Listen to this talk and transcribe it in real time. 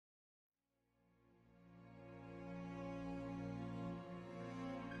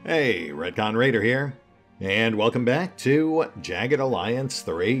Hey, RetconRaider here, and welcome back to Jagged Alliance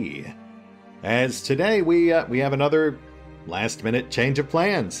 3. As today we have another last-minute change of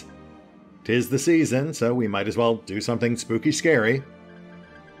plans. 'Tis the season, so we might as well do something spooky scary.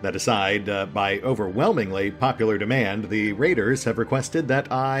 That aside, by overwhelmingly popular demand, the Raiders have requested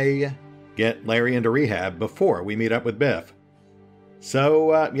that I get Larry into rehab before we meet up with Biff.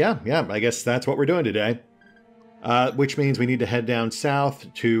 So, yeah, I guess that's what we're doing today. Which means we need to head down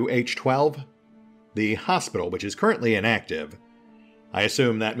south to H12, the hospital, which is currently inactive. I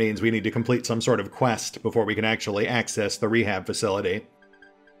assume that means we need to complete some sort of quest before we can actually access the rehab facility.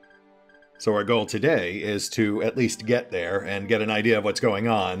 So our goal today is to at least get there and get an idea of what's going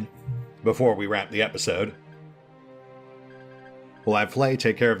on before we wrap the episode. We'll have Flay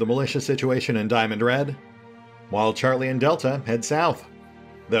take care of the militia situation in Diamond Red, while Charlie and Delta head south.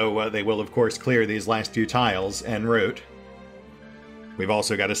 Though they will of course clear these last few tiles en route. We've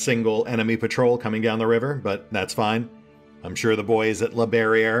also got a single enemy patrol coming down the river, but that's fine. I'm sure the boys at La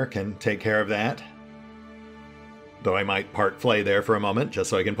Barriere can take care of that. Though I might park Flay there for a moment, just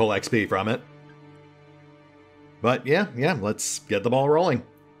so I can pull XP from it. But yeah, let's get the ball rolling.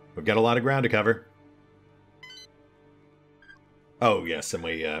 We've got a lot of ground to cover. Oh yes, and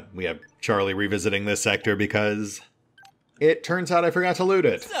we have Charlie revisiting this sector because it turns out I forgot to loot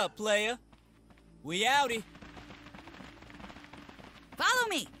it. What's up, playa? We outie. Follow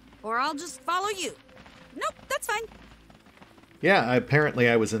me, or I'll just follow you. Nope, that's fine. Yeah, apparently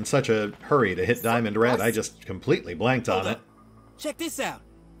I was in such a hurry to hit Diamond Red, I just completely blanked on it. Check this out.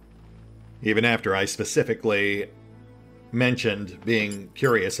 Even after I specifically mentioned being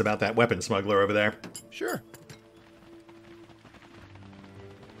curious about that weapon smuggler over there. Sure.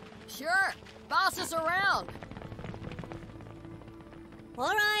 Sure, boss is around. All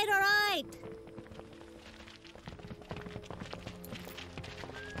right.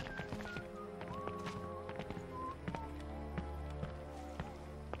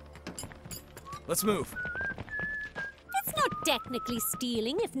 Let's move. It's not technically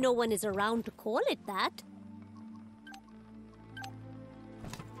stealing if no one is around to call it that.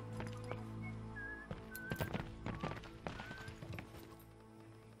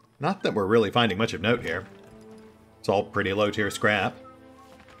 Not that we're really finding much of note here. It's all pretty low-tier scrap.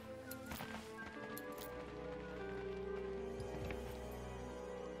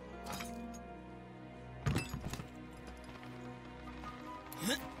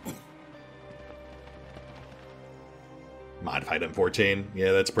 Modified M14.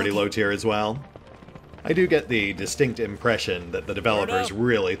 Yeah, that's pretty low tier as well. I do get the distinct impression that the developers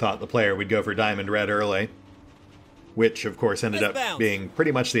really thought the player would go for Diamond Red early. Which, of course, ended up being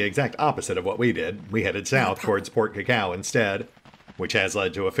pretty much the exact opposite of what we did. We headed south towards Port Cacao instead, which has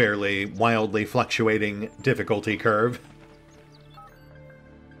led to a fairly wildly fluctuating difficulty curve.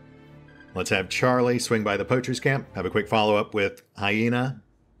 Let's have Charlie swing by the poacher's camp, have a quick follow-up with Hyena.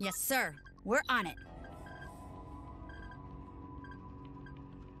 Yes, sir. We're on it.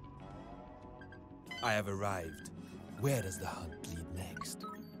 I have arrived. Where does the hunt lead next?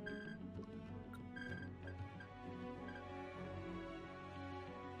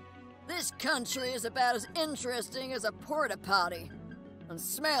 This country is about as interesting as a porta potty, and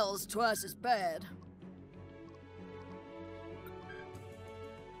smells twice as bad.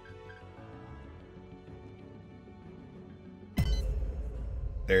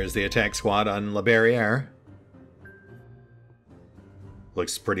 There's the attack squad on La Barriere.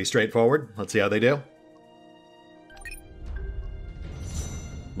 Looks pretty straightforward. Let's see how they do.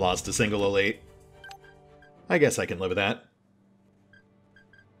 Lost a single elite. I guess I can live with that.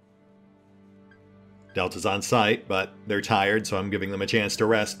 Delta's on site, but they're tired, so I'm giving them a chance to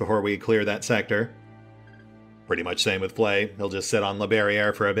rest before we clear that sector. Pretty much same with Flay. He'll just sit on La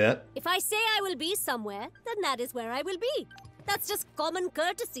Barriere for a bit. If I say I will be somewhere, then that is where I will be. That's just common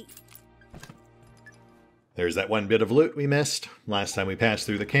courtesy. There's that one bit of loot we missed last time we passed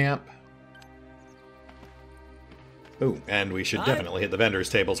through the camp. Ooh, and we should definitely hit the vendors'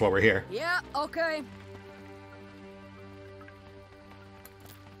 tables while we're here. Yeah, okay.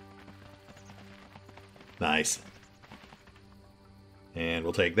 Nice. And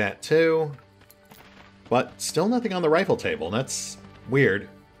we'll take that too. But still nothing on the rifle table. That's weird.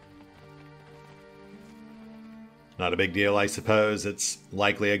 Not a big deal, I suppose. It's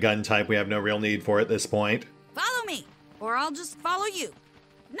likely a gun type we have no real need for at this point. Follow me, or I'll just follow you.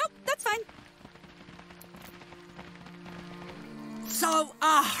 Nope, that's fine. So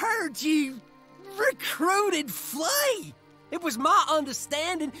I heard you recruited Flay. It was my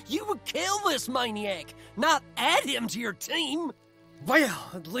understanding you would kill this maniac, not add him to your team.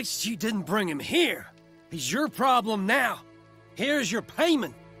 Well, at least you didn't bring him here. He's your problem now. Here's your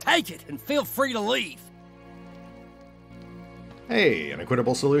payment. Take it and feel free to leave. Hey, an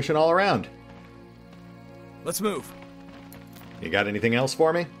equitable solution all around. Let's move. You got anything else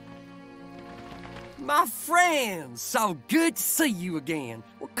for me? My friend, so good to see you again.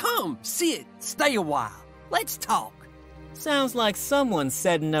 Well, come, sit, stay a while. Let's talk. Sounds like someone's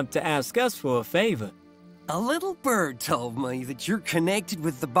setting up to ask us for a favor. A little bird told me that you're connected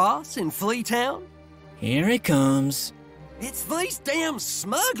with the boss in Fleetown. Here he comes. It's these damn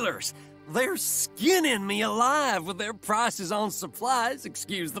smugglers. They're skinning me alive with their prices on supplies,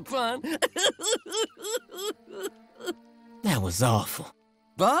 excuse the pun. That was awful.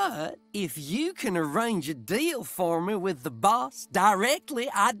 But if you can arrange a deal for me with the boss directly,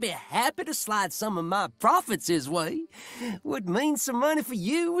 I'd be happy to slide some of my profits his way. Would mean some money for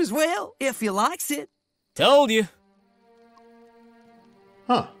you as well, if he likes it. Told you.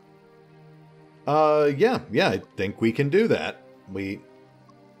 Huh. Yeah, I think we can do that.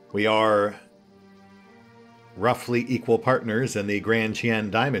 We are roughly equal partners in the Grand Chien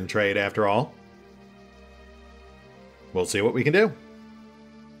diamond trade, after all. We'll see what we can do.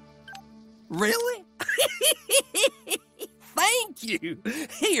 Really? Thank you.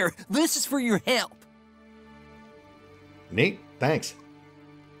 Here, this is for your help. Neat, thanks.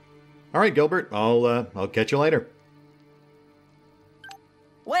 All right, Gilbert, I'll catch you later.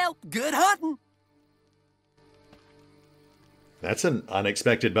 Well, good hunting. That's an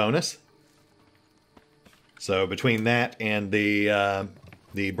unexpected bonus. So between that and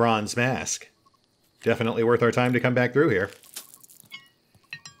the bronze mask, definitely worth our time to come back through here.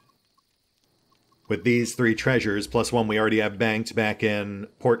 With these 3 treasures, plus one we already have banked back in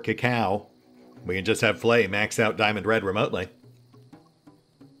Port Cacao, we can just have Flay max out Diamond Red remotely.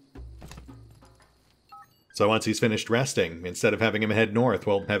 So once he's finished resting, instead of having him head north,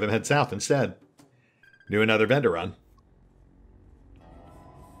 we'll have him head south instead. Do another vendor run.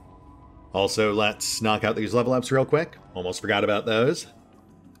 Also, let's knock out these level ups real quick. Almost forgot about those.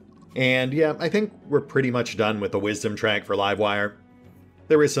 And yeah, I think we're pretty much done with the wisdom track for Livewire.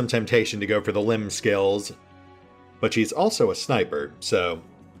 There is some temptation to go for the limb skills, but she's also a sniper, so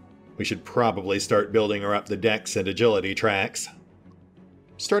we should probably start building her up the dex and agility tracks.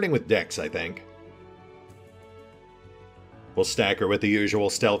 Starting with dex, I think. We'll stack her with the usual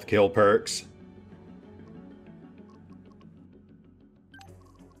stealth kill perks.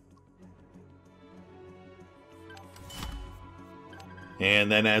 And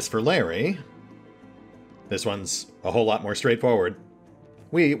then as for Larry, this one's a whole lot more straightforward.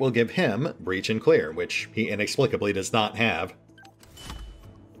 We will give him Breach and Clear, which he inexplicably does not have.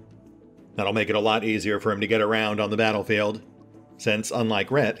 That'll make it a lot easier for him to get around on the battlefield, since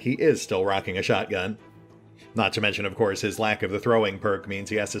unlike Rhett, he is still rocking a shotgun. Not to mention, of course, his lack of the throwing perk means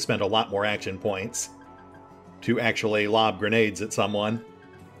he has to spend a lot more action points to actually lob grenades at someone.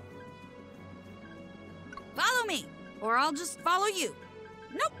 Follow me, or I'll just follow you.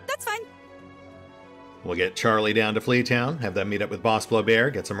 Nope, that's fine. We'll get Charlie down to Fleetown, have them meet up with Boss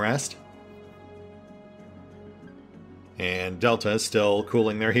Flaubert, get some rest. And Delta still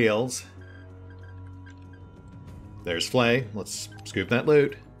cooling their heels. There's Flay. Let's scoop that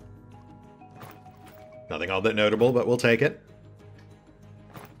loot. Nothing all that notable, but we'll take it.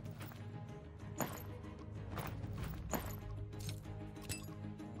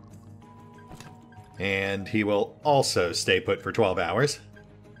 And he will also stay put for 12 hours.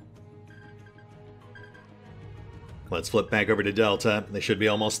 Let's flip back over to Delta. They should be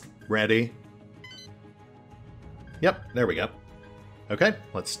almost ready. Yep, there we go. Okay,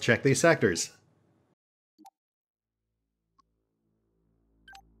 let's check these sectors.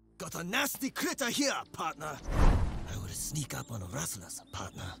 Got a nasty critter here, partner. I would sneak up on rustlers,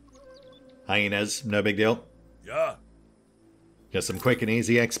 partner. Hyenas, no big deal. Yeah. Just some quick and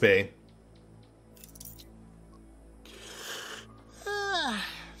easy XP.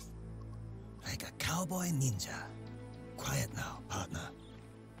 Like a cowboy ninja. Quiet now, partner.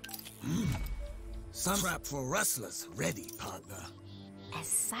 Some trap for rustlers ready, partner. As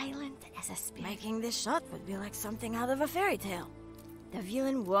silent as a spirit. Making this shot would be like something out of a fairy tale. The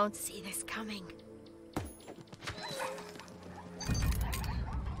villain won't see this coming.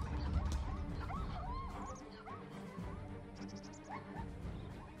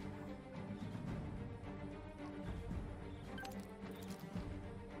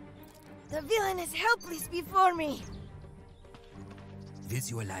 The villain is helpless before me.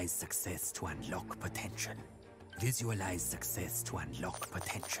 Visualize success to unlock potential. Visualize success to unlock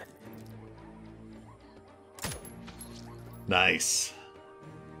potential. Nice.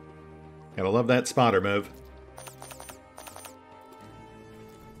 Gotta love that spotter move.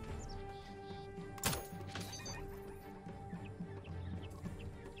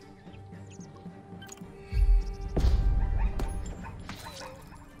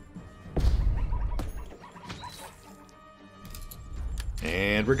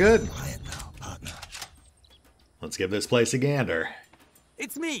 And we're good. Quiet now, partner. Let's give this place a gander.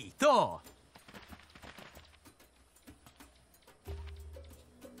 It's me, Thor.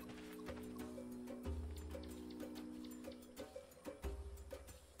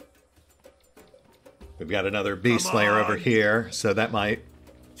 We've got another beast slayer over here, so that might...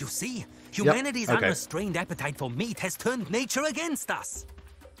 You see, humanity's okay. unrestrained appetite for meat has turned nature against us.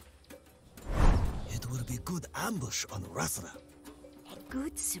 It will be good ambush on Rathra. A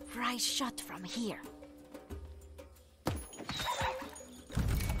good surprise shot from here.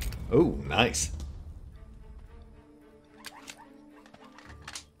 Oh, nice.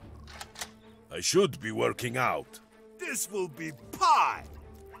 I should be working out. This will be pie!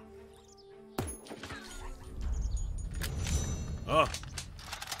 Huh?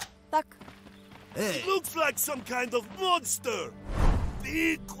 Duck. Hey, Looks like some kind of monster!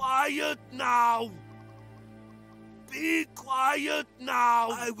 Be quiet now! Be quiet now!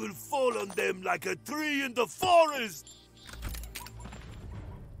 I will fall on them like a tree in the forest!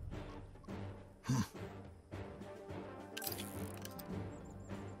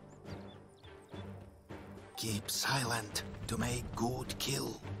 keep silent to make good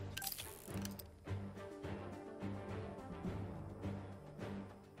kill.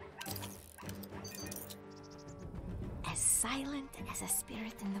 As silent as a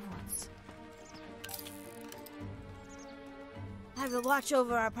spirit in the woods. I will watch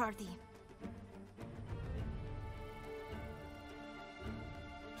over our party.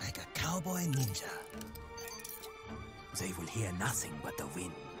 Like a cowboy ninja. They will hear nothing but the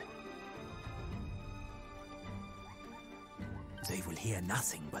wind. They will hear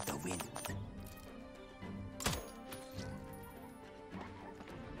nothing but the wind.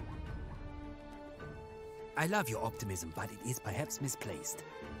 I love your optimism, but it is perhaps misplaced.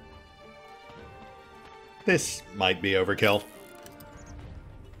 This might be overkill.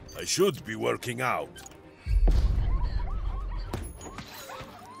 I should be working out.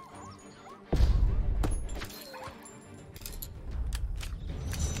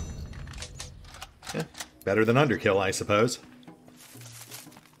 Yeah, better than underkill, I suppose.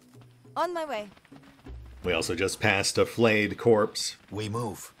 On my way. We also just passed a flayed corpse. We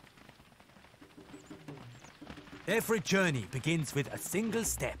move. Every journey begins with a single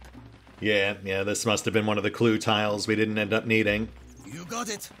step. Yeah, this must have been one of the clue tiles we didn't end up needing. You got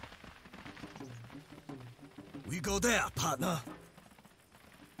it. We go there, partner.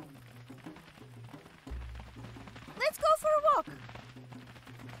 Let's go for a walk.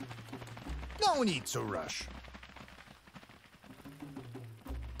 No need to rush.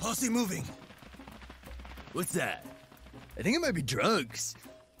 Posse moving. What's that? I think it might be drugs.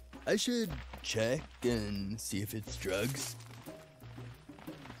 I should check and see if it's drugs.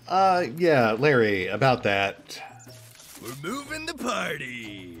 Yeah, Larry, about that. We're moving the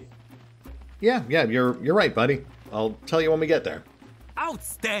party. Yeah, you're right, buddy. I'll tell you when we get there.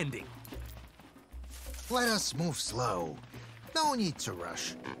 Outstanding. Let us move slow. No need to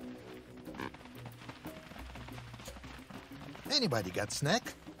rush. Anybody got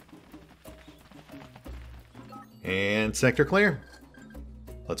snack? And sector clear.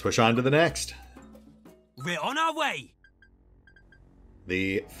 Let's push on to the next. We're on our way.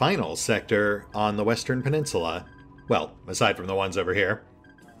 The final sector on the Western Peninsula. Well, aside from the ones over here.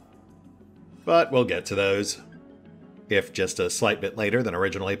 But we'll get to those. If just a slight bit later than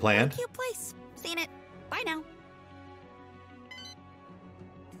originally planned. Cute place. Seen it. Bye now.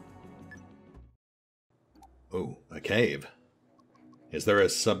 Oh, a cave. Is there a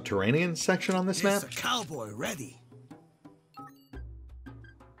subterranean section on this map? It's a cowboy ready.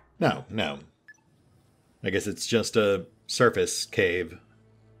 No. I guess it's just a surface cave.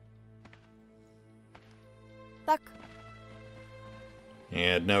 Duck.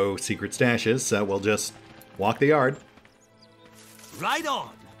 And no secret stashes, so we'll just walk the yard. Right on.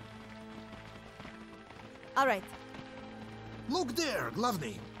 All right. Look there,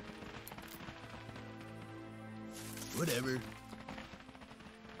 Glovney. Whatever.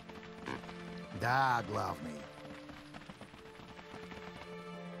 Da, Glovney.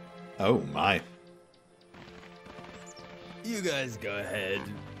 Oh my. You guys go ahead.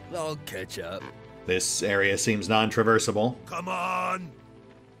 I'll catch up. This area seems non-traversable. Come on!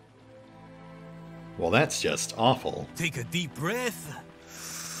 Well, that's just awful. Take a deep breath.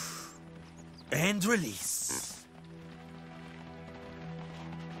 And release.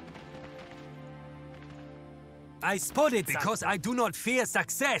 I spotted because I do not fear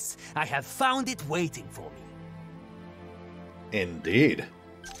success. I have found it waiting for me. Indeed.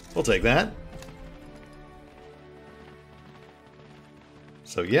 We'll take that.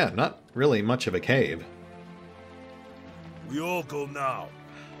 So yeah, not really much of a cave. We all go now.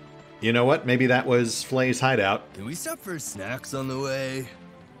 You know what? Maybe that was Flay's hideout. Can we stop for snacks on the way?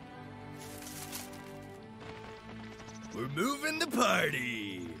 We're moving the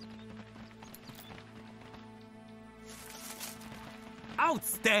party!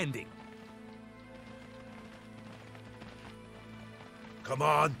 Outstanding! Come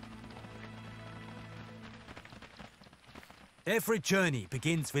on. Every journey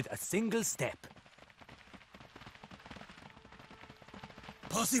begins with a single step.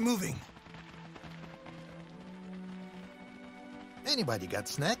 Posse moving. Anybody got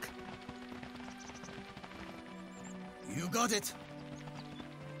snack? You got it.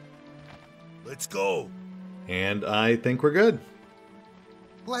 Let's go. And I think we're good.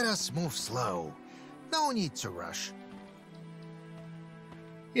 Let us move slow. No need to rush.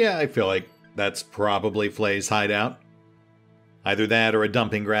 Yeah, I feel like that's probably Flay's hideout. Either that or a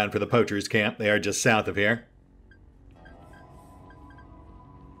dumping ground for the poachers' camp. They are just south of here.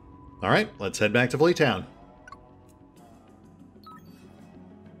 Alright, let's head back to Fleetown.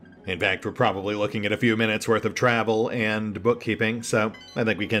 In fact, we're probably looking at a few minutes worth of travel and bookkeeping, so I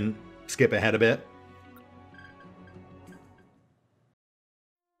think we can skip ahead a bit.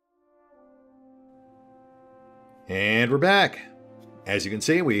 And we're back. As you can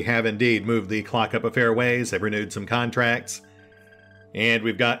see, we have indeed moved the clock up a fair ways, have renewed some contracts, and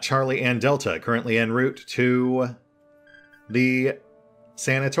we've got Charlie and Delta currently en route to the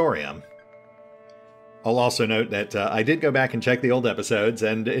sanatorium. I'll also note that I did go back and check the old episodes,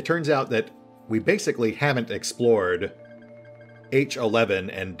 and it turns out that we basically haven't explored H11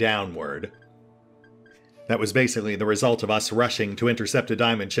 and downward. That was basically the result of us rushing to intercept a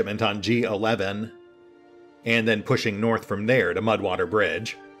diamond shipment on G11, and then pushing north from there to Mudwater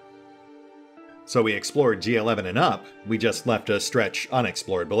Bridge. So we explored G11 and up, we just left a stretch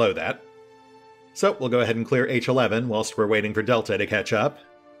unexplored below that. So we'll go ahead and clear H11 whilst we're waiting for Delta to catch up.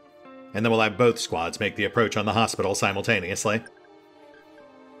 And then we'll have both squads make the approach on the hospital simultaneously.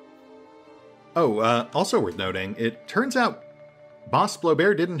 Oh, also worth noting, it turns out Boss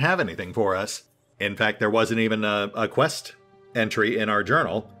Blowbear didn't have anything for us. In fact, there wasn't even a quest entry in our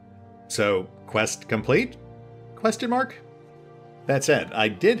journal. So, quest complete? Question mark? That said, I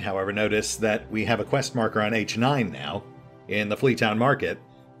did, however, notice that we have a quest marker on H9 now, in the Fleetown Market,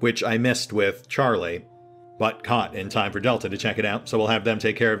 which I missed with Charlie, but caught in time for Delta to check it out, so we'll have them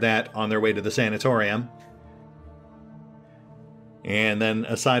take care of that on their way to the sanatorium. And then,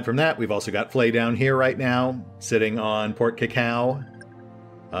 aside from that, we've also got Flay down here right now, sitting on Port Cacao,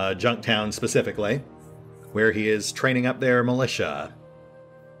 Junktown specifically, where he is training up their militia.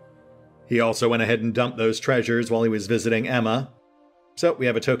 He also went ahead and dumped those treasures while he was visiting Emma. So we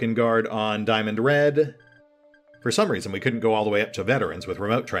have a token guard on Diamond Red. For some reason, we couldn't go all the way up to veterans with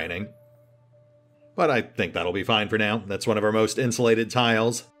remote training. But I think that'll be fine for now. That's one of our most insulated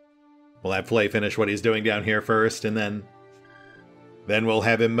tiles. We'll have Flay finish what he's doing down here first, and then we'll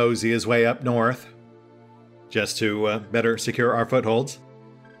have him mosey his way up north, just to better secure our footholds.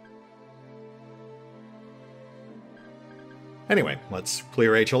 Anyway, let's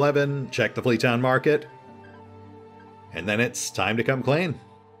clear H11, check the Fleetown Market, and then it's time to come clean.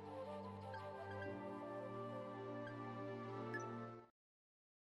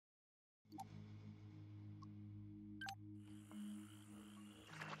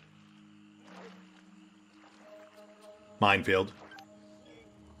 Minefield.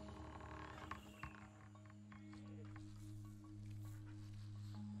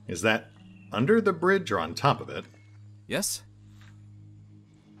 Is that under the bridge or on top of it? Yes?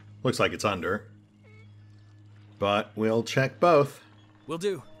 Looks like it's under. But we'll check both. Will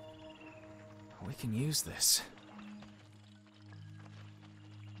do. We can use this.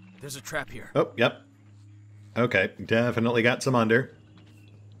 There's a trap here. Oh, yep. Okay, definitely got some under.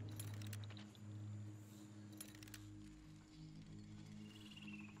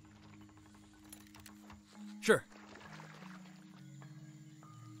 Sure.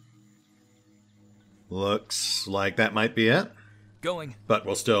 Looks like that might be it. Going. But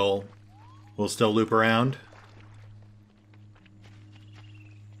we'll still loop around.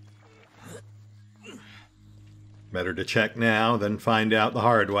 Better to check now than find out the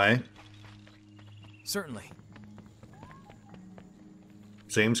hard way. Certainly.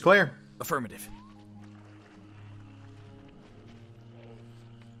 Seems clear. Affirmative.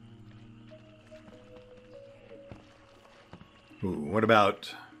 Ooh, what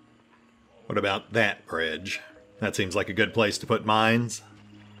about that bridge? That seems like a good place to put mines.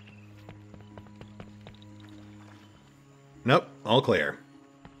 Nope, all clear.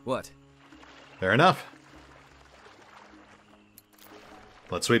 What? Fair enough.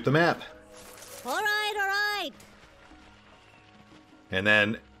 Let's sweep the map. All right, all right. And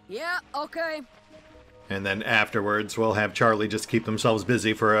then Yeah, okay. afterwards, we'll have Charlie just keep themselves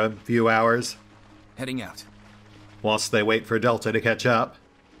busy for a few hours. Heading out. Whilst they wait for Delta to catch up.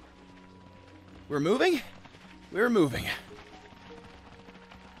 We're moving? We're moving.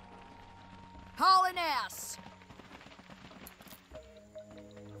 Hauling ass.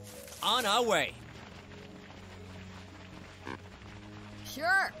 On our way.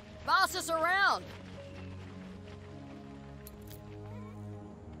 Sure. Boss us around.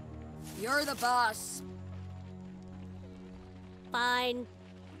 You're the boss. Fine.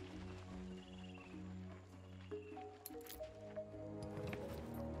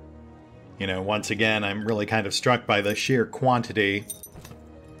 You know, once again, I'm really kind of struck by the sheer quantity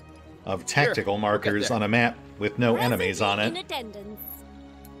of tactical markers on a map with no enemies on In it. attendance.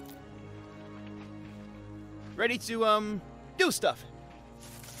 Ready to, do stuff.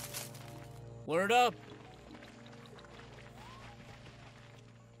 Word up.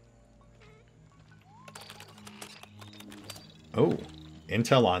 Oh,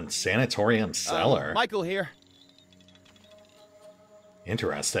 intel on Sanatorium Cellar. Michael here.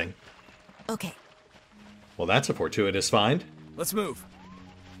 Interesting. Okay. Well, that's a fortuitous find. Let's move.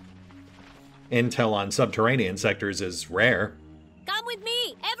 Intel on subterranean sectors is rare. Come with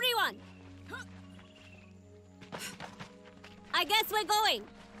me, everyone. I guess we're going.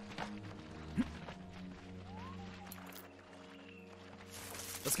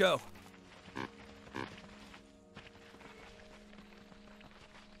 Let's go.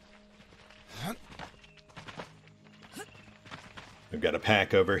 We've got a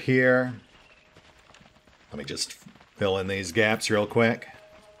pack over here. Let me just fill in these gaps real quick.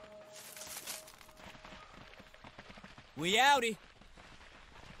 We outie.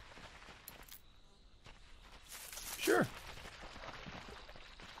 Sure.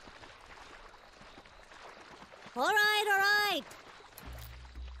 All right, all right.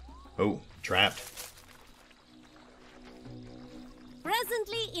 Oh, trapped.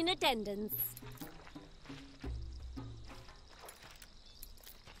 Presently in attendance.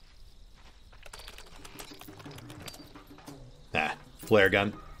 Ah, flare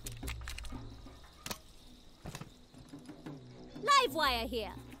gun. Live wire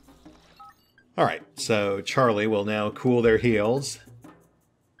here. Alright, so Charlie will now cool their heals.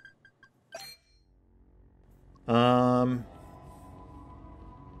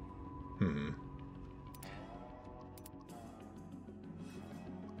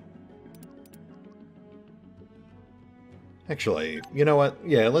 Actually, you know what?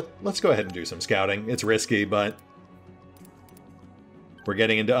 Yeah, let's go ahead and do some scouting. It's risky, but we're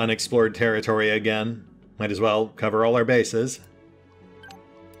getting into unexplored territory again. Might as well cover all our bases.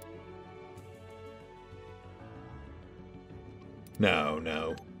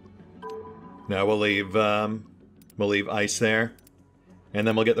 No, we'll leave Ice there. And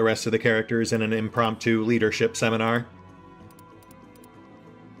then we'll get the rest of the characters in an impromptu leadership seminar.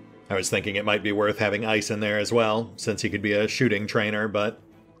 I was thinking it might be worth having Ice in there as well, since he could be a shooting trainer, but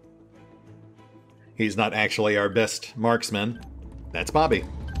he's not actually our best marksman. That's Bobby.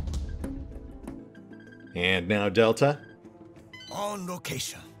 And now Delta. On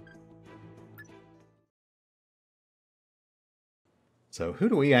location. So who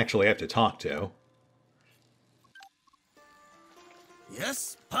do we actually have to talk to?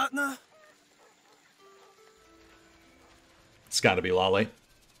 Yes, partner? It's gotta be Lolly.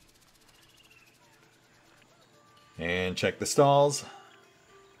 And check the stalls.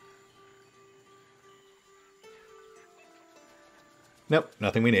 Nope,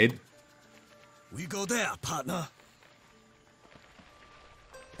 nothing we need. We go there, partner.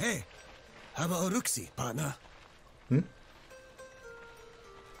 Hey, how about a Ruxy, partner?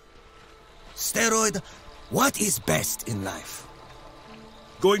 Steroid, what is best in life?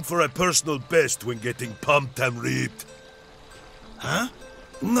 Going for a personal best when getting pumped and ripped. Huh?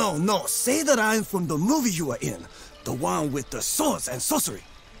 No, say that I'm from the movie you were in. The one with the swords and sorcery.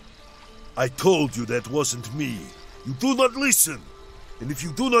 I told you that wasn't me. You do not listen. And if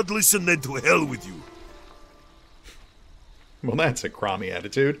you do not listen, then to hell with you. Well, that's a crummy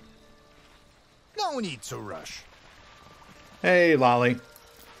attitude. No need to rush. Hey, Lolly.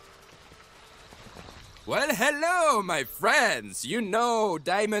 Well, hello, my friends. You know,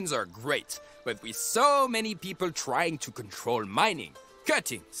 diamonds are great, but with so many people trying to control mining,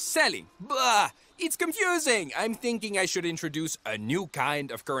 cutting, selling, blah, it's confusing. I'm thinking I should introduce a new kind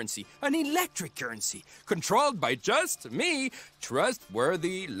of currency, an electric currency, controlled by just me,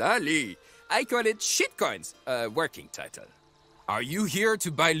 trustworthy Lolly. I call it shitcoins, a working title. Are you here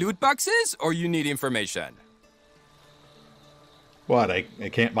to buy loot boxes, or you need information? What, I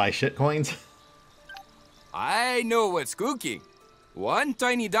can't buy shitcoins? I know what's cooking. 1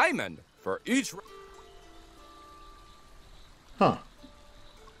 tiny diamond for each... Huh.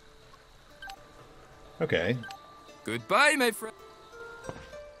 Okay. Goodbye, my friend.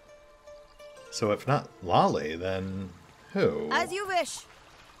 So if not Lolly, then who? As you wish.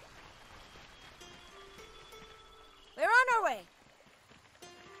 We're on our way.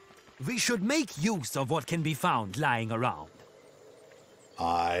 We should make use of what can be found lying around.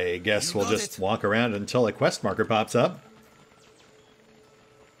 I guess we'll just walk around until a quest marker pops up.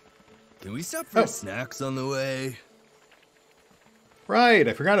 Can we stop for snacks on the way? Right,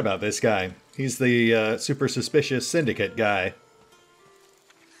 I forgot about this guy. He's the super suspicious syndicate guy.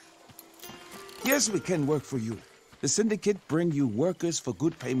 Yes, we can work for you. The syndicate bring you workers for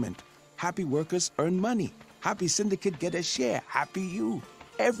good payment. Happy workers earn money. Happy syndicate get a share. Happy you.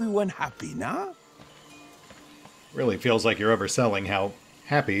 Everyone happy, nah? Really feels like you're overselling how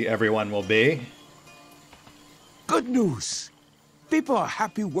happy everyone will be. Good news. People are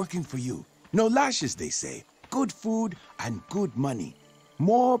happy working for you. No lashes, they say. Good food and good money.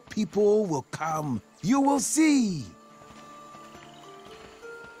 More people will come. You will see.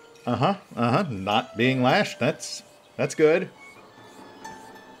 Not being lashed. That's good.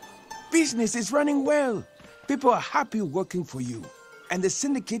 Business is running well. People are happy working for you. And the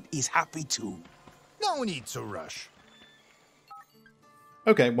syndicate is happy too. No need to rush.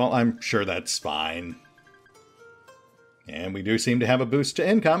 Okay, well, I'm sure that's fine. And we do seem to have a boost to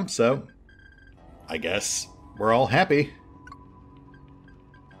income, so I guess we're all happy.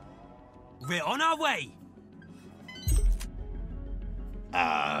 We're on our way.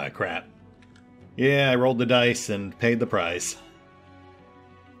 Ah, crap. Yeah, I rolled the dice and paid the price.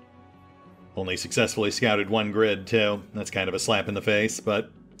 Only successfully scouted 1 grid, too. That's kind of a slap in the face,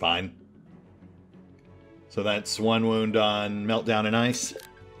 but fine. So that's 1 wound on Meltdown and Ice.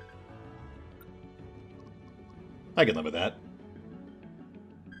 I can live with that.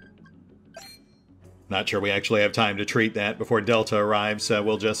 Not sure we actually have time to treat that before Delta arrives, so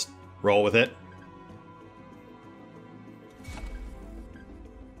we'll just roll with it.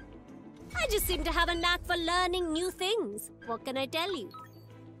 I just seem to have a knack for learning new things. What can I tell you?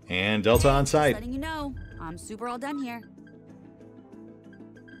 And Delta on site. Letting you know, I'm super all done here.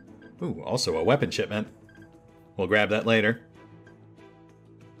 Ooh, also a weapon shipment. We'll grab that later.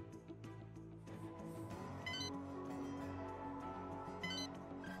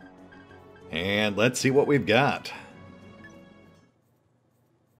 And let's see what we've got.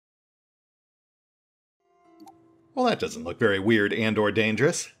 Well, that doesn't look very weird and/or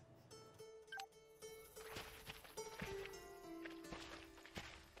dangerous.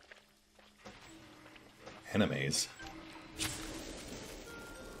 Enemies.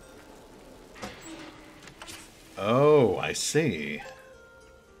 Oh, I see.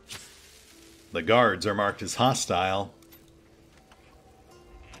 The guards are marked as hostile.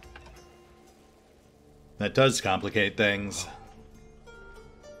 That does complicate things.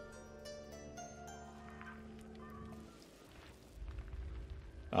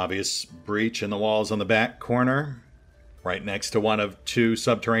 Obvious breach in the walls on the back corner, right next to one of 2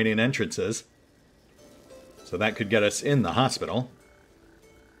 subterranean entrances. So that could get us in the hospital.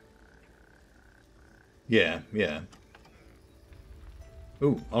 Yeah.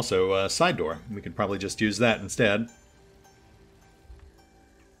 Ooh, also a side door. We could probably just use that instead.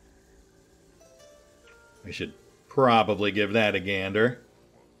 We should probably give that a gander.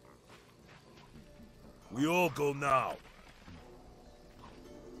 We all go now.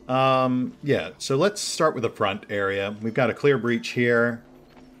 Yeah, so let's start with the front area. We've got a clear breach here,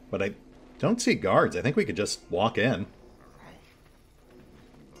 but I don't see guards. I think we could just walk in.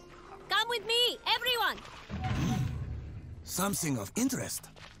 Come with me, everyone! Something of interest.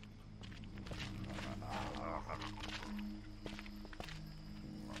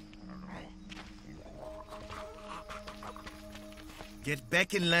 Get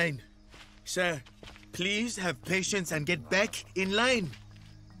back in line. Sir, please have patience and get back in line.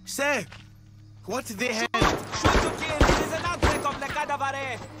 Sir, what they have... Shoot to kill! It is an outbreak of the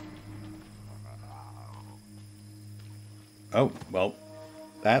cadavre! Oh, well,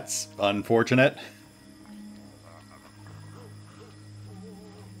 that's unfortunate.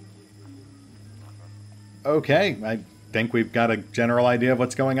 Okay, I think we've got a general idea of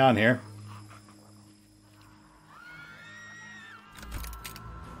what's going on here.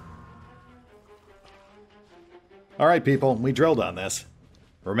 Alright people, we drilled on this.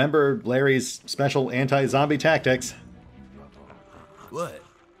 Remember Larry's special anti-zombie tactics. What?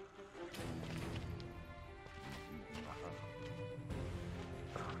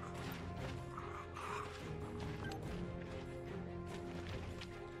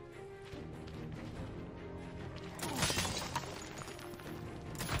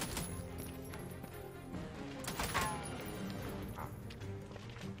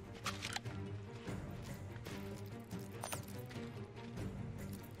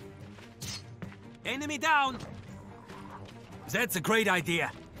 Enemy down! That's a great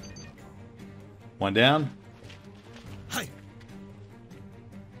idea. One down. Hi.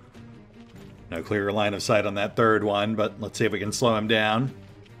 No clear line of sight on that third one, but let's see if we can slow him down.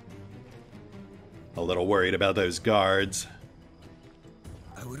 A little worried about those guards.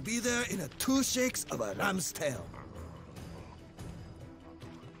 I will be there in a 2 shakes of a ram's tail.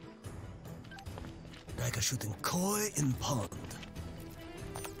 Like a shooting koi in pond.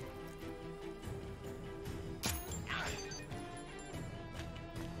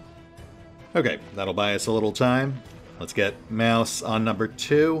 Okay, that'll buy us a little time. Let's get Mouse on number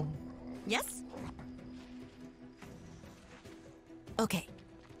 2. Yes? Okay.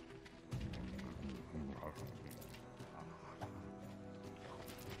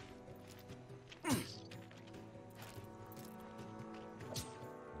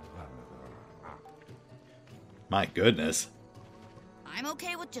 My goodness. I'm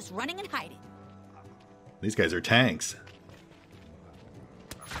okay with just running and hiding. These guys are tanks.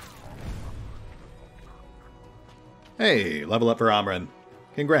 Hey, level up for Amran.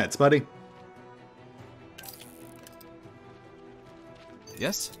 Congrats, buddy.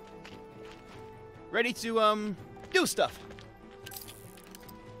 Yes? Ready to, do stuff.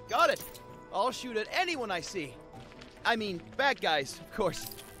 Got it. I'll shoot at anyone I see. I mean, bad guys, of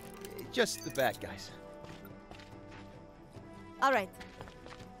course. Just the bad guys. All right.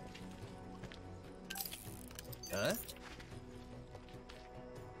 Huh?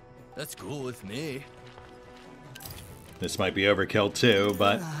 That's cool with me. This might be overkill too,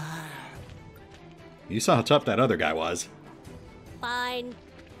 but you saw how tough that other guy was. Fine.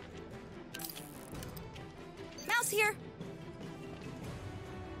 Mouse here.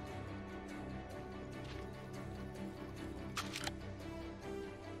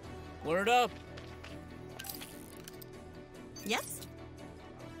 Word up. Yes?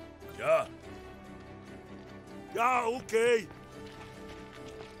 Yeah. Yeah, okay.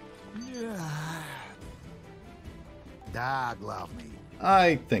 Dog love me.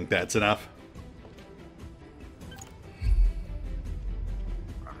 I think that's enough.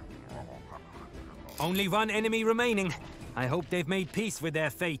 Only one enemy remaining. I hope they've made peace with their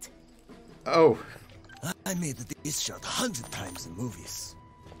fate. Oh. I made this shot 100 times in movies.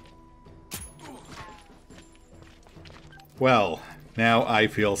 Well, now I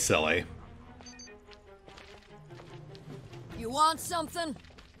feel silly. You want something?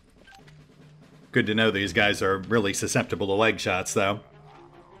 Good to know these guys are really susceptible to leg shots, though.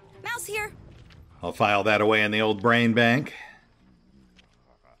 Mouse here. I'll file that away in the old brain bank.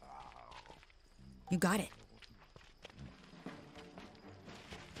 You got it.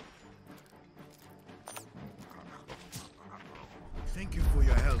 Thank you for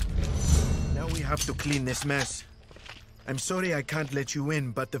your help. Now we have to clean this mess. I'm sorry I can't let you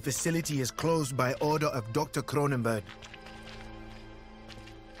in, but the facility is closed by order of Dr. Cronenberg.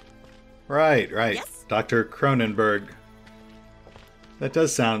 Right. Yes? Dr. Cronenberg. That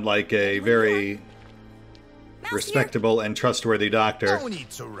does sound like a very respectable and trustworthy doctor. No need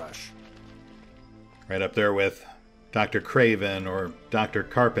to rush. Right up there with Dr. Craven or Dr.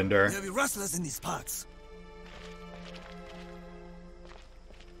 Carpenter. There'll be rustlers in these parts.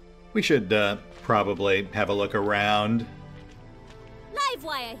 We should probably have a look around.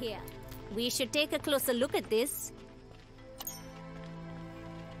 Livewire here. We should take a closer look at this.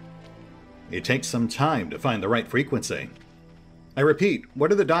 It takes some time to find the right frequency. I repeat,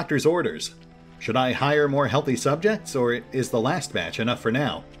 what are the doctor's orders? Should I hire more healthy subjects, or is the last batch enough for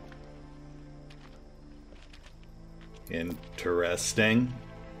now? Interesting.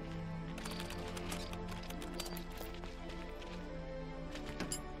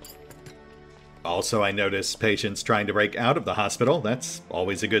 Also, I notice patients trying to break out of the hospital. That's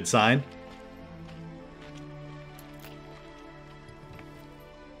always a good sign.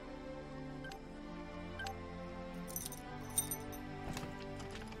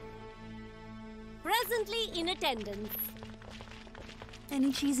 Presently in attendance.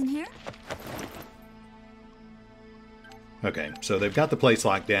 Any cheese in here? Okay, so they've got the place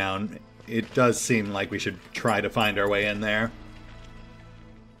locked down. It does seem like we should try to find our way in there.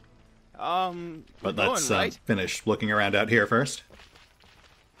 But let's finish looking around out here first.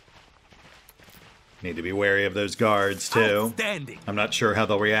 Need to be wary of those guards, too. Outstanding. I'm not sure how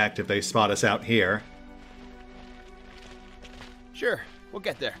they'll react if they spot us out here. Sure, we'll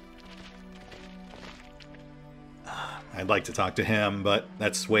get there. I'd like to talk to him, but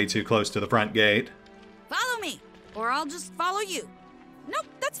that's way too close to the front gate. Follow me, or I'll just follow you. Nope,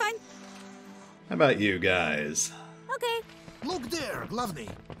 that's fine. How about you guys? Okay. Look there, Glovney.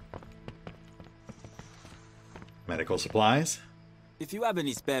 Medical supplies? If you have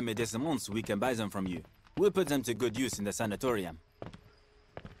any spare medicaments, we can buy them from you. We'll put them to good use in the sanatorium.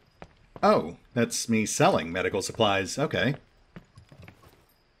 Oh, that's me selling medical supplies. Okay.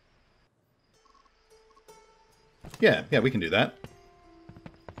 Yeah, we can do that.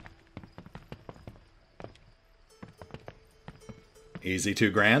 Easy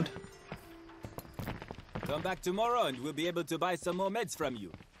 $2,000. Come back tomorrow and we'll be able to buy some more meds from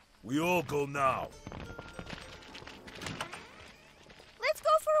you. We all go now. Let's go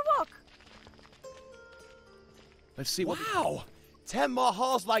for a walk. Let's see what. Wow! 10 more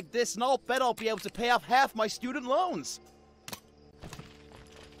hauls like this, and I'll bet I'll be able to pay off half my student loans.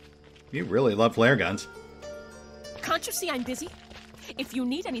 You really love flare guns. Can't you see I'm busy? If you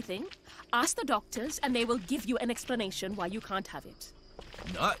need anything, ask the doctors and they will give you an explanation why you can't have it.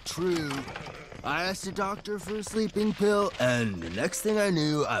 Not true. I asked the doctor for a sleeping pill, and the next thing I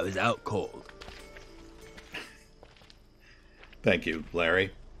knew, I was out cold. Thank you,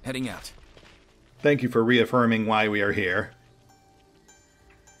 Larry. Heading out. Thank you for reaffirming why we are here.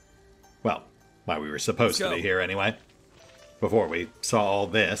 Well, why we were supposed to be here anyway. Before we saw all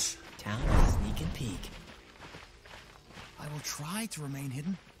this. Time to sneak and peek. I will try to remain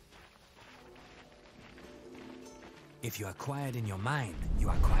hidden. If you are quiet in your mind, you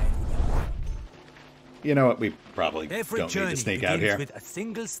are quiet in your mind. You know what? We probably Every don't need to sneak out begins here. with a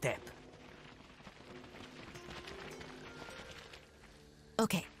single step.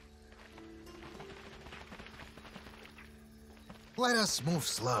 Okay. Let us move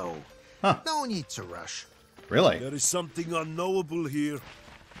slow. Huh. No need to rush. Really? There is something unknowable here.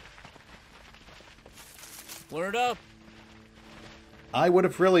 Word up. I would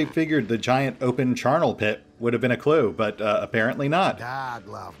have really figured the giant open charnel pit would have been a clue, but apparently not. God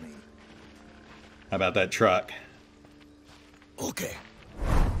love me. How about that truck? Okay.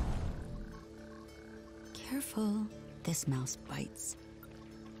 Careful. This mouse bites.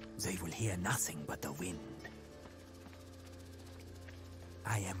 They will hear nothing but the wind.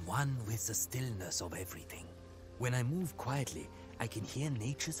 I am one with the stillness of everything. When I move quietly, I can hear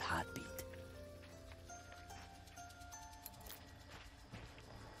nature's heartbeat.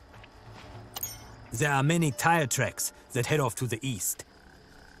 There are many tire tracks that head off to the east.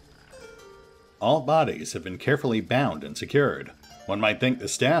 All bodies have been carefully bound and secured. One might think the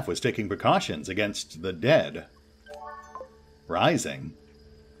staff was taking precautions against the dead rising.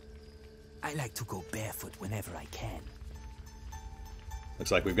 I like to go barefoot whenever I can.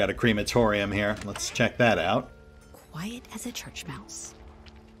 Looks like we've got a crematorium here. Let's check that out. Quiet as a church mouse.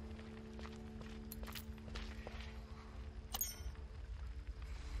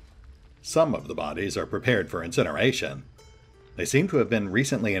 Some of the bodies are prepared for incineration. They seem to have been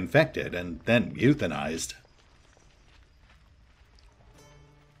recently infected and then euthanized.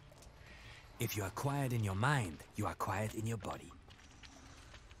 If you are quiet in your mind, you are quiet in your body.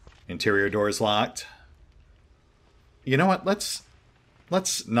 Interior doors locked. You know what? Let's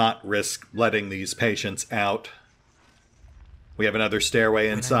not risk letting these patients out. We have another stairway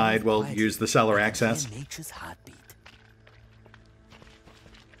inside. We'll use the cellar access. Nature's heartbeat.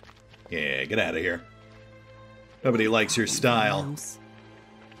 Yeah, get out of here. Nobody likes your style.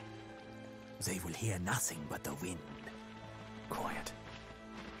 They will hear nothing but the wind. Quiet.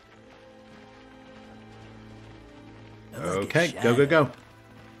 Okay, go, go, go.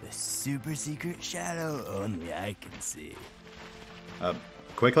 The super secret shadow only I can see.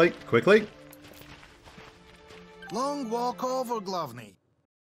 Quickly, quickly. Long walk over, Glovney.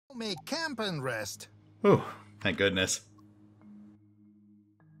 Make camp and rest. Ooh, thank goodness.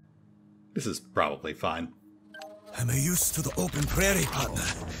 This is probably fine. I'm used to the open prairie, partner.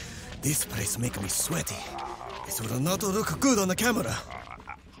 This place makes me sweaty. This will not look good on the camera.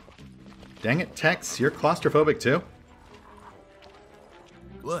 Dang it, Tex, you're claustrophobic too?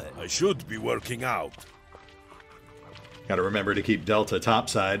 What? I should be working out. Gotta remember to keep Delta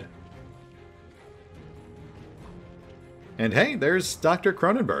topside. And hey, there's Dr.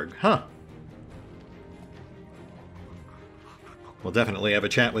 Cronenberg, huh? We'll definitely have a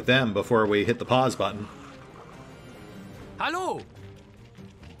chat with them before we hit the pause button. Hello!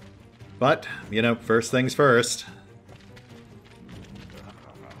 But, you know, first things first.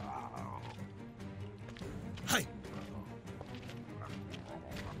 Hi.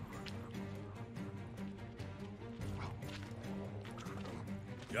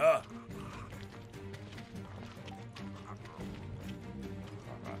 Yeah.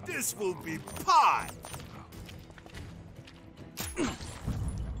 This will be pie.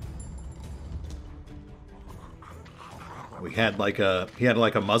 He had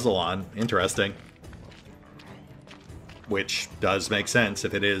like a muzzle on. Interesting. Which does make sense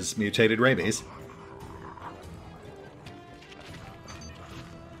if it is mutated rabies.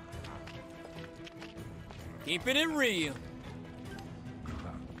 Keeping it real.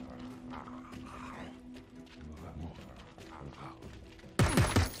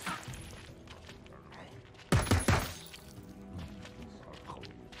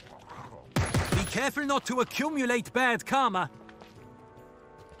 Be careful not to accumulate bad karma.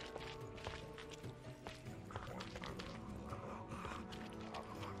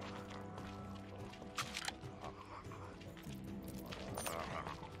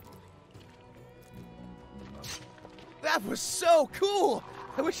 That was so cool!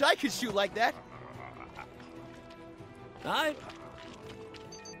 I wish I could shoot like that. Aye.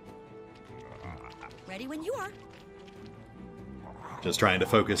 Ready when you are. Just trying to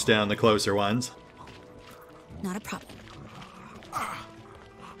focus down the closer ones. Not a problem.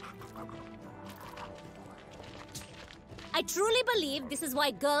 I truly believe this is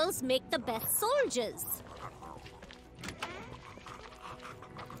why girls make the best soldiers.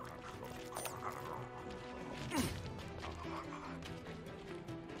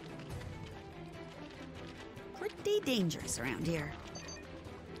 Pretty dangerous around here.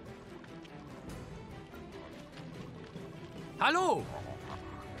 Hello!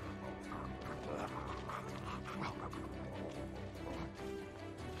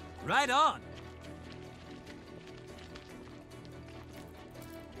 Right on!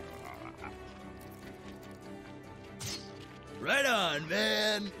 Right on,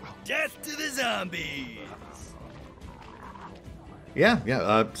 man. Death to the zombies.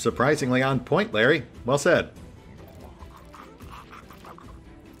 Yeah, surprisingly on point, Larry. Well said.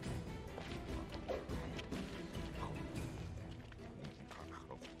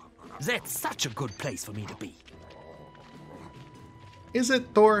 That's such a good place for me to be. Is it,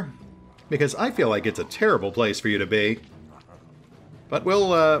 Thor? Because I feel like it's a terrible place for you to be. But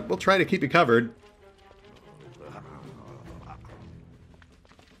we'll try to keep you covered.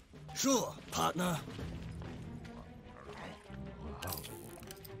 Sure, partner.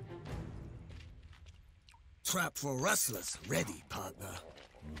 Trap for rustlers, ready, partner.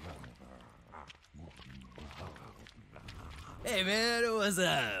 Hey, man, what's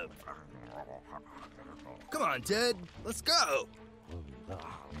up? Come on, Ted. Let's go.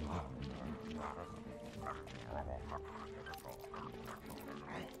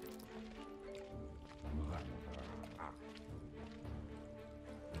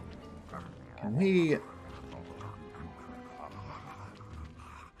 Can we...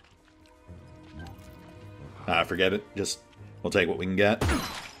 forget it. Just, we'll take what we can get.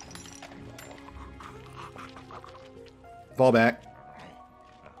 Fall back.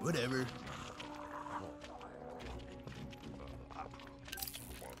 Whatever.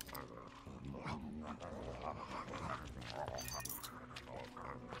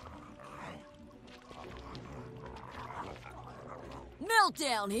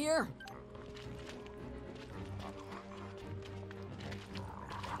 Meltdown here.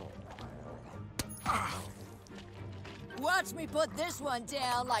 Watch me put this one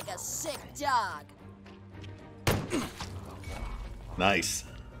down like a sick dog. Nice.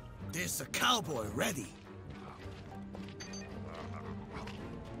 There's a cowboy ready.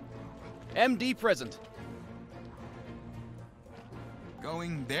 MD present.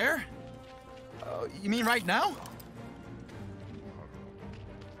 Going there? You mean right now?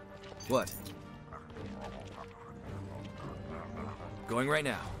 What? Going right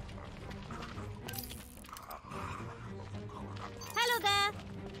now. Hello there.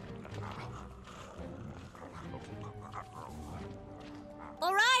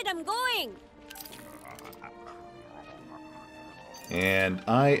 All right, I'm going. And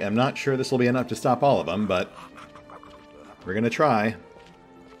I am not sure this will be enough to stop all of them, but we're gonna try.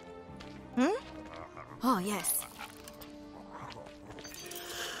 Oh, yes.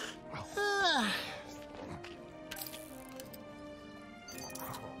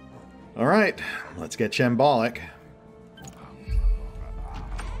 All right, let's get shambolic.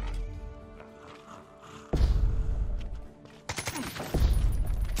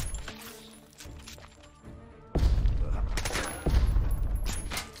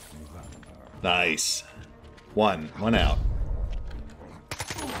 Nice. One out.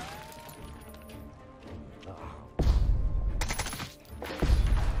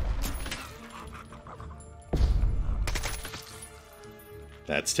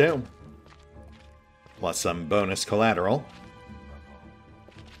 That's two. Plus some bonus collateral.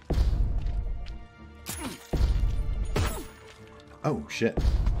 Oh, shit.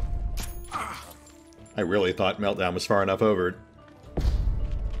 I really thought Meltdown was far enough over.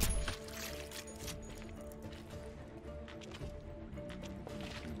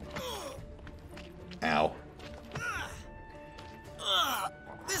 Ow.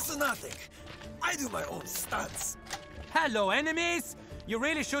 This is nothing. I do my own stunts. Hello, enemies! You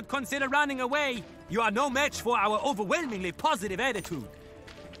really should consider running away. You are no match for our overwhelmingly positive attitude.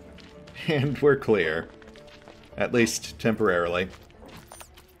 And we're clear. At least temporarily.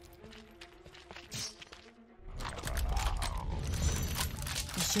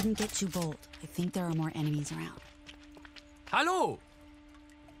 You shouldn't get too bold. I think there are more enemies around. Hello!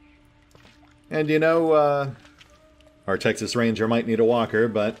 And you know, our Texas Ranger might need a walker,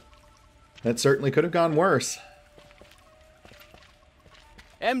 but that certainly could have gone worse.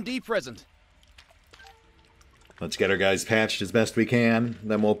 MD present. Let's get our guys patched as best we can,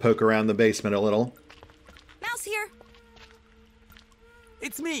 then we'll poke around the basement a little. Mouse here.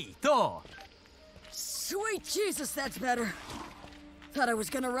 It's me, Thor. Sweet Jesus, that's better. Thought I was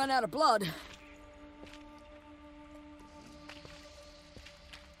gonna run out of blood.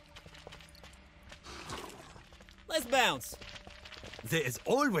 Let's bounce. There is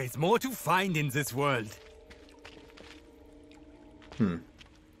always more to find in this world.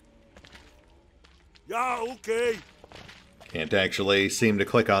 Yeah, okay. Can't actually seem to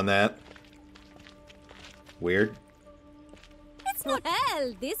click on that. Weird. It's not.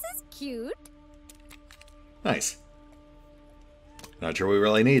 Well, this is cute. Nice. Not sure we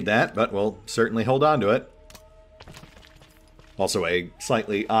really need that, but we'll certainly hold on to it. Also a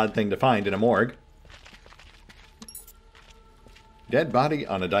slightly odd thing to find in a morgue. Dead body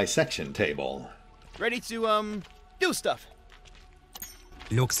on a dissection table. Ready to, do stuff.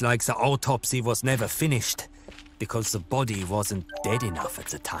 Looks like the autopsy was never finished, because the body wasn't dead enough at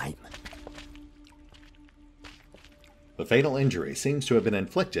the time. The fatal injury seems to have been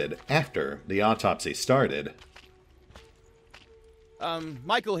inflicted after the autopsy started.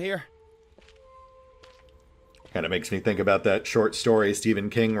 Michael here. Kind of makes me think about that short story Stephen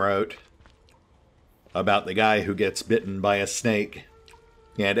King wrote about the guy who gets bitten by a snake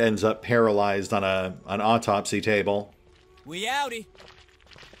and ends up paralyzed on an autopsy table. We outie.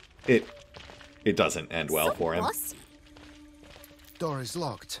 It doesn't end well for him. Door is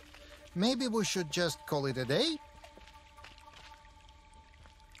locked. Maybe we should just call it a day?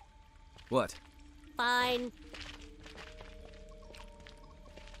 What? Fine.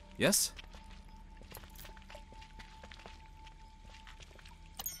 Yes?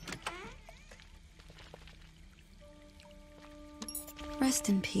 Rest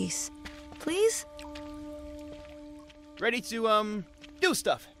in peace. Please? Ready to, do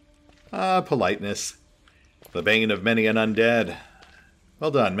stuff. Politeness. The bane of many an undead.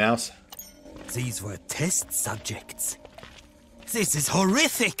 Well done, Mouse. These were test subjects. This is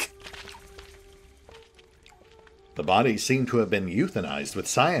horrific! The bodies seem to have been euthanized with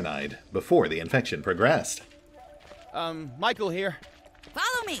cyanide before the infection progressed. Michael here.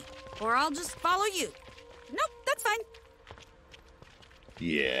 Follow me, or I'll just follow you. Nope, that's fine.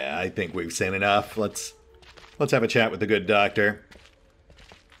 Yeah, I think we've seen enough. Let's have a chat with the good doctor.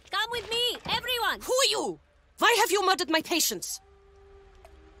 Come with me, everyone! Who are you? Why have you murdered my patients?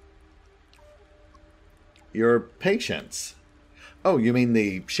 Your patients? Oh, you mean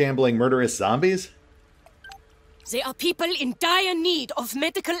the shambling murderous zombies? They are people in dire need of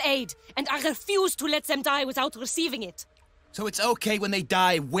medical aid, and I refuse to let them die without receiving it. So it's okay when they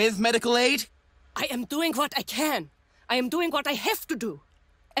die with medical aid? I am doing what I can. I am doing what I have to do.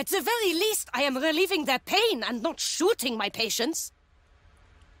 At the very least, I am relieving their pain and not shooting my patients.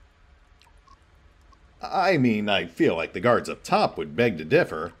 I mean, I feel like the guards up top would beg to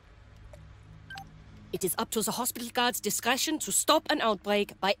differ. It is up to the hospital guards' discretion to stop an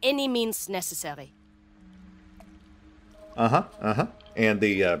outbreak by any means necessary. And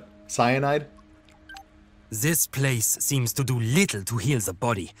the, cyanide? This place seems to do little to heal the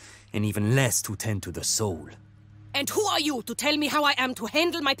body, and even less to tend to the soul. And who are you to tell me how I am to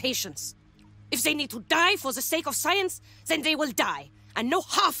handle my patients? If they need to die for the sake of science, then they will die, and no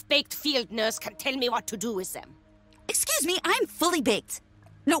half-baked field nurse can tell me what to do with them. Excuse me, I'm fully baked.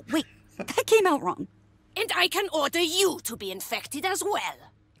 No, wait, that came out wrong. And I can order you to be infected as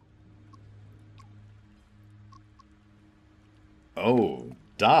well. Oh,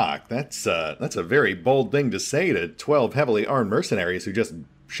 Doc, that's a very bold thing to say to 12 heavily armed mercenaries who just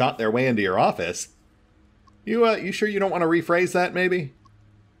shot their way into your office. You sure you don't want to rephrase that, maybe?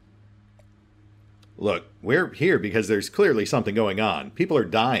 Look, we're here because there's clearly something going on. People are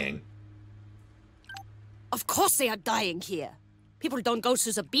dying. Of course they are dying here. People don't go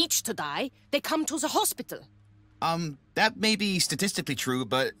to the beach to die. They come to the hospital. That may be statistically true,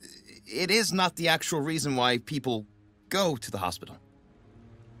 but it is not the actual reason why people go to the hospital.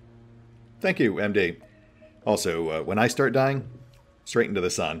 Thank you, MD. Also, when I start dying, straight into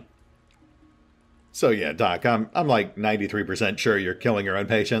the sun. So yeah, Doc, I'm like 93% sure you're killing your own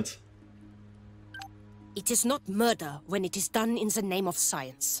patients. It is not murder when it is done in the name of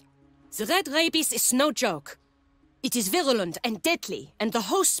science. The red rabies is no joke. It is virulent and deadly, and the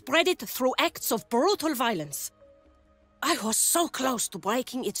host spread it through acts of brutal violence. I was so close to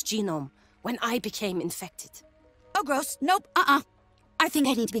breaking its genome when I became infected. Oh, gross. Nope. I think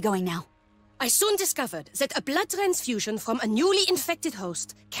I need to be going now. I soon discovered that a blood transfusion from a newly infected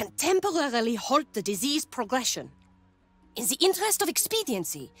host can temporarily halt the disease progression. In the interest of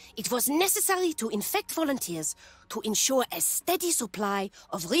expediency, it was necessary to infect volunteers to ensure a steady supply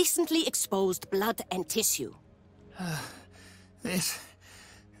of recently exposed blood and tissue. This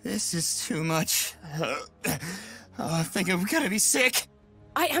is too much. I think I'm gonna be sick.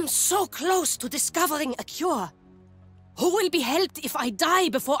 I am so close to discovering a cure. Who will be helped if I die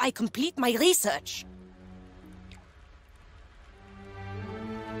before I complete my research?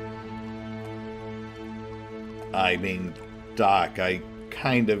 I mean, Doc, I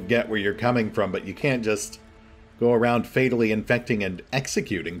kind of get where you're coming from, but you can't just go around fatally infecting and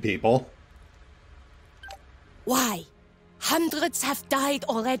executing people. Why? Hundreds have died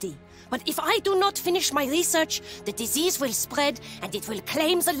already. But if I do not finish my research, the disease will spread and it will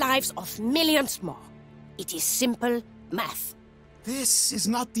claim the lives of millions more. It is simple math. This is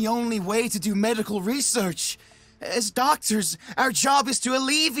not the only way to do medical research. As doctors, our job is to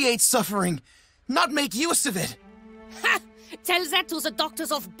alleviate suffering, not make use of it. Ha! Tell that to the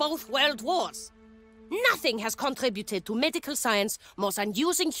doctors of both world wars. Nothing has contributed to medical science more than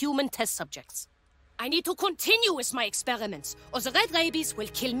using human test subjects. I need to continue with my experiments, or the red rabies will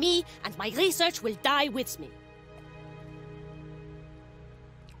kill me and my research will die with me.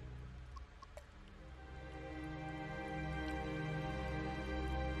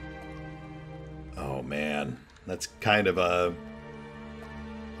 Oh man, that's kind of a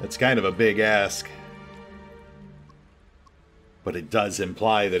big ask. But it does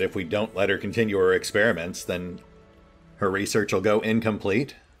imply that if we don't let her continue her experiments, then her research will go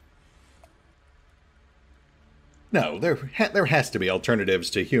incomplete. No, there has to be alternatives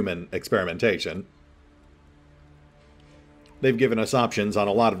to human experimentation. They've given us options on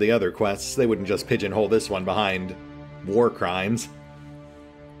a lot of the other quests. They wouldn't just pigeonhole this one behind war crimes.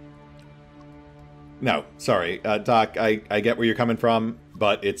 No, sorry, Doc, I get where you're coming from,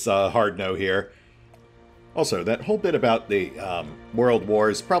 but it's a hard no here. Also, that whole bit about the world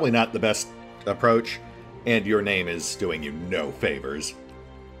wars, probably not the best approach, and your name is doing you no favors.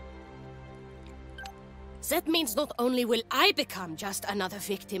 That means not only will I become just another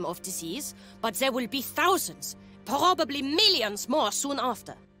victim of disease, but there will be thousands, probably millions more soon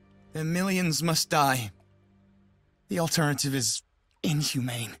after. The millions must die. The alternative is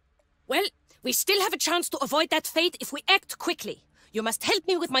inhumane. Well, we still have a chance to avoid that fate if we act quickly. You must help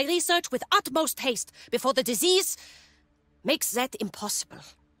me with my research with utmost haste before the disease makes that impossible.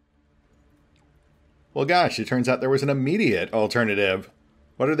 Well, gosh, it turns out there was an immediate alternative.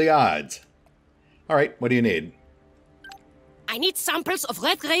 What are the odds? All right, what do you need? I need samples of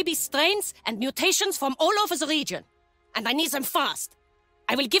red rabies strains and mutations from all over the region. And I need them fast.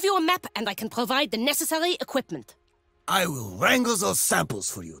 I will give you a map and I can provide the necessary equipment. I will wrangle those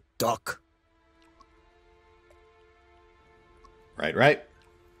samples for you, Doc. Right.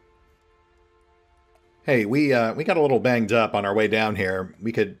 Hey, we got a little banged up on our way down here.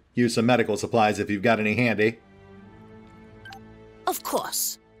 We could use some medical supplies if you've got any handy. Of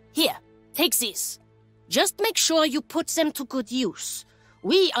course. Here, take these. Just make sure you put them to good use.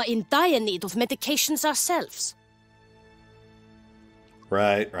 We are in dire need of medications ourselves.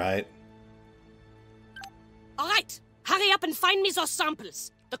 Right. All right, hurry up and find me those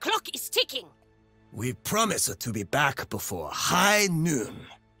samples. The clock is ticking. We promise to be back before high noon.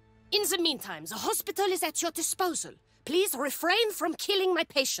 In the meantime, the hospital is at your disposal. Please refrain from killing my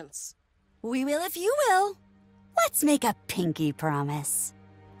patients. We will if you will. Let's make a pinky promise.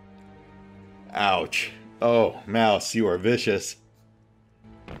 Ouch. Oh, Mouse, you are vicious.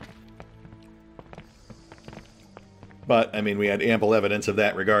 But, I mean, we had ample evidence of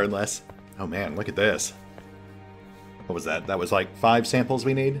that regardless. Oh man, look at this. What was that? That was like 5 samples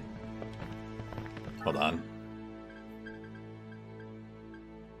we need? Hold on.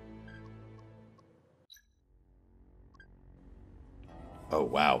 Oh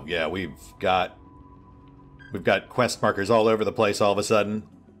wow, yeah, we've got quest markers all over the place all of a sudden.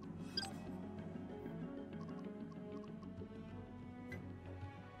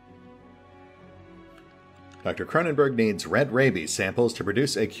 Dr. Cronenberg needs red rabies samples to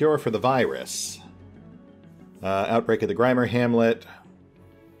produce a cure for the virus. Outbreak of the Grimer Hamlet,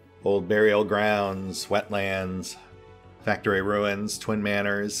 old burial grounds, wetlands, factory ruins, twin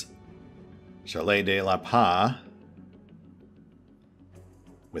manors, Chalet de la Pas.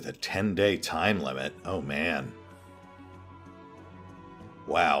 With a 10-day time limit. Oh, man.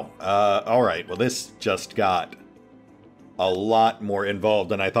 Wow. Alright, well this just got a lot more involved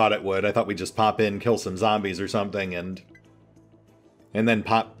than I thought it would. I thought we'd just pop in, kill some zombies or something, and then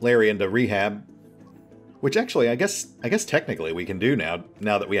pop Larry into rehab. Which actually, I guess technically we can do now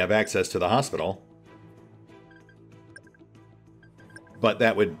that we have access to the hospital. But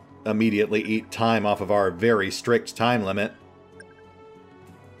that would immediately eat time off of our very strict time limit.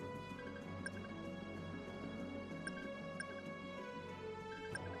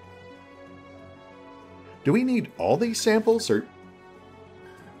 Do we need all these samples, or...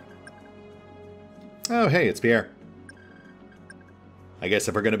 Oh, hey, it's Pierre. I guess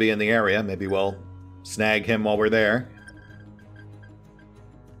if we're going to be in the area, maybe we'll snag him while we're there.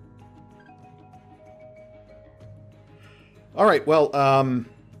 Alright, well,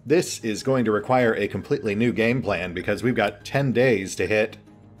 this is going to require a completely new game plan, because we've got 10 days to hit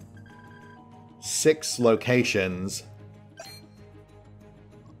 6 locations.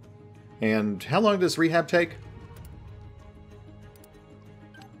 And how long does rehab take?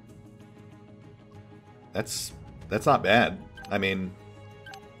 That's not bad. I mean,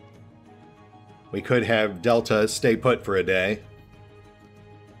 we could have Delta stay put for a day.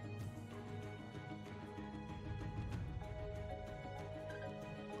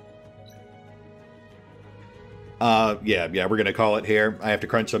 Yeah, we're gonna call it here. I have to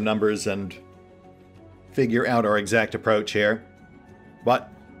crunch some numbers and figure out our exact approach here.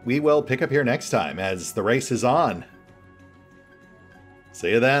 But we will pick up here next time as the race is on.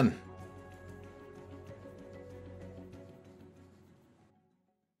 See you then.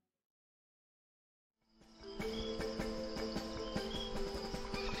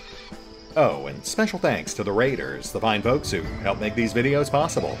 Oh, and special thanks to the Raiders, the fine folks who help make these videos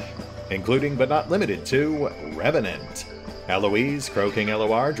possible, including but not limited to Revenant, Alois,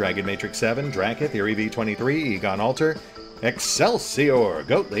 CrowkingLoR, Dragon Matrix 7, Drakiith, V23, EgonAlter, Exsellsior,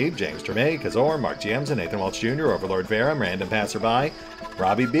 Gottlieb, James Trimmier, Kazorm, Mark Giemza, Nathan Welch Jr., OverlordPherom, RandomPassrby,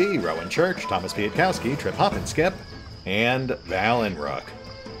 RobbyB, Rowan Church, Tomasz Piątkowski, Triphoppenskip, and Valinrook.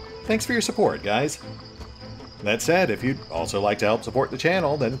 Thanks for your support, guys. That said, if you'd also like to help support the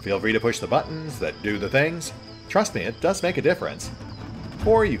channel, then feel free to push the buttons that do the things. Trust me, it does make a difference.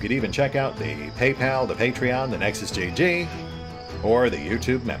 Or you could even check out the PayPal, the Patreon, the Nexus GG, or the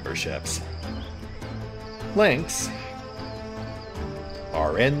YouTube memberships. Links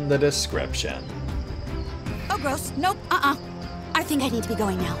are in the description. Oh, gross. Nope. I think I need to be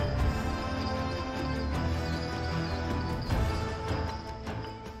going now.